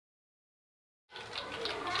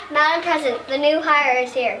Madam President, the new hire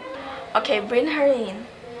is here. Okay, bring her in.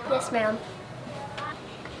 Yes, ma'am.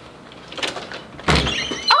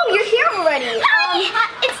 Oh, you're here already.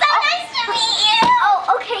 It's so nice to meet you.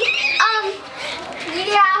 Oh, okay.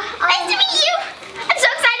 Yeah. Nice to meet you. I'm so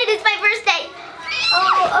excited. It's my first day.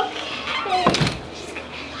 Oh, okay. She's gonna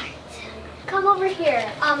get fired. Come over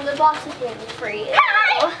here. The boss is waiting for you.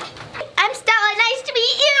 Hi. I'm Stella. Nice to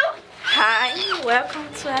meet you. Hi, welcome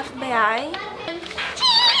to FBI.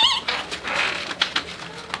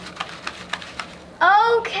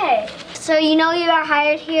 Okay. So you know you are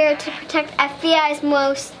hired here to protect FBI's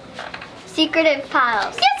most secretive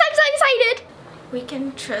files. Yes, I'm so excited. We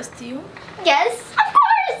can trust you. Yes. Of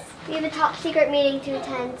course. We have a top secret meeting to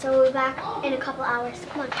attend, so we'll be back in a couple hours.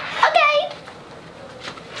 Come on. Okay.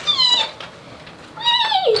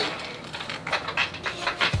 Whee!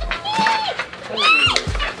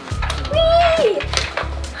 Whee!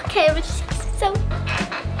 Okay, we're just so.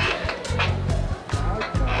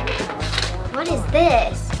 What is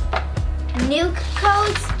this? Nuke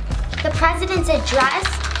codes? The president's address?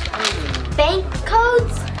 Bank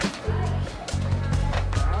codes?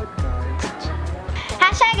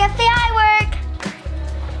 Hashtag FBI work!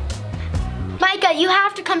 Micah, you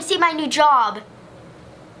have to come see my new job.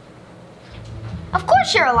 Of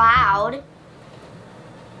course you're allowed.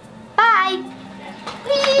 Bye.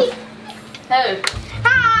 Whee! Hey,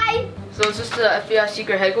 Hi! so is this the FBI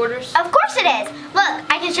secret headquarters? Of course it is.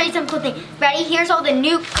 Look, I can show you some cool things. Ready? Here's all the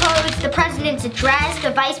nuke codes, the president's address,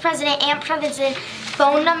 the vice president and president's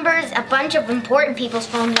phone numbers, a bunch of important people's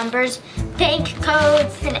phone numbers, bank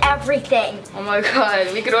codes, and everything. Oh my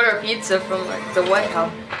god, we could order pizza from like the White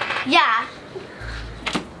House. Yeah.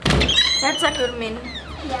 That's a good mean.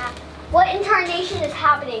 Yeah. What incarnation is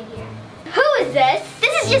happening here? Who is this?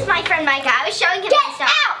 This is just my friend Micah. I was showing him my stuff. Get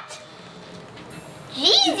out!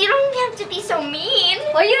 Jeez, you don't have to be so mean.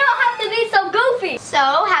 Well, you don't have to be so goofy. So,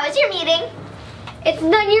 how was your meeting? It's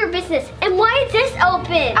none of your business. And why is this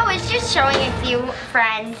open? Oh, it's just showing a few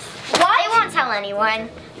friends. What? I won't tell anyone.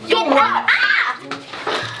 Get out! Ah!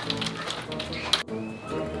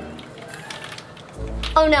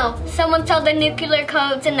 Oh no, someone stole the nuclear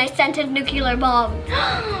codes and they sent a nuclear bomb.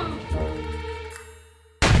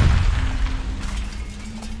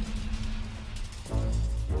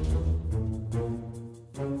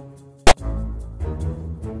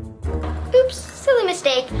 Oops, silly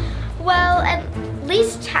mistake. Well, at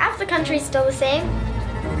least half the country's still the same.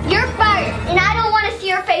 You're fired, and I don't want to see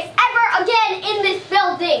your face ever again in this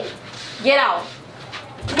building. Get out.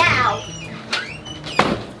 Now.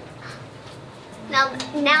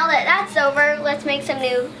 Now that that's over, let's make some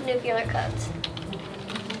new nuclear codes.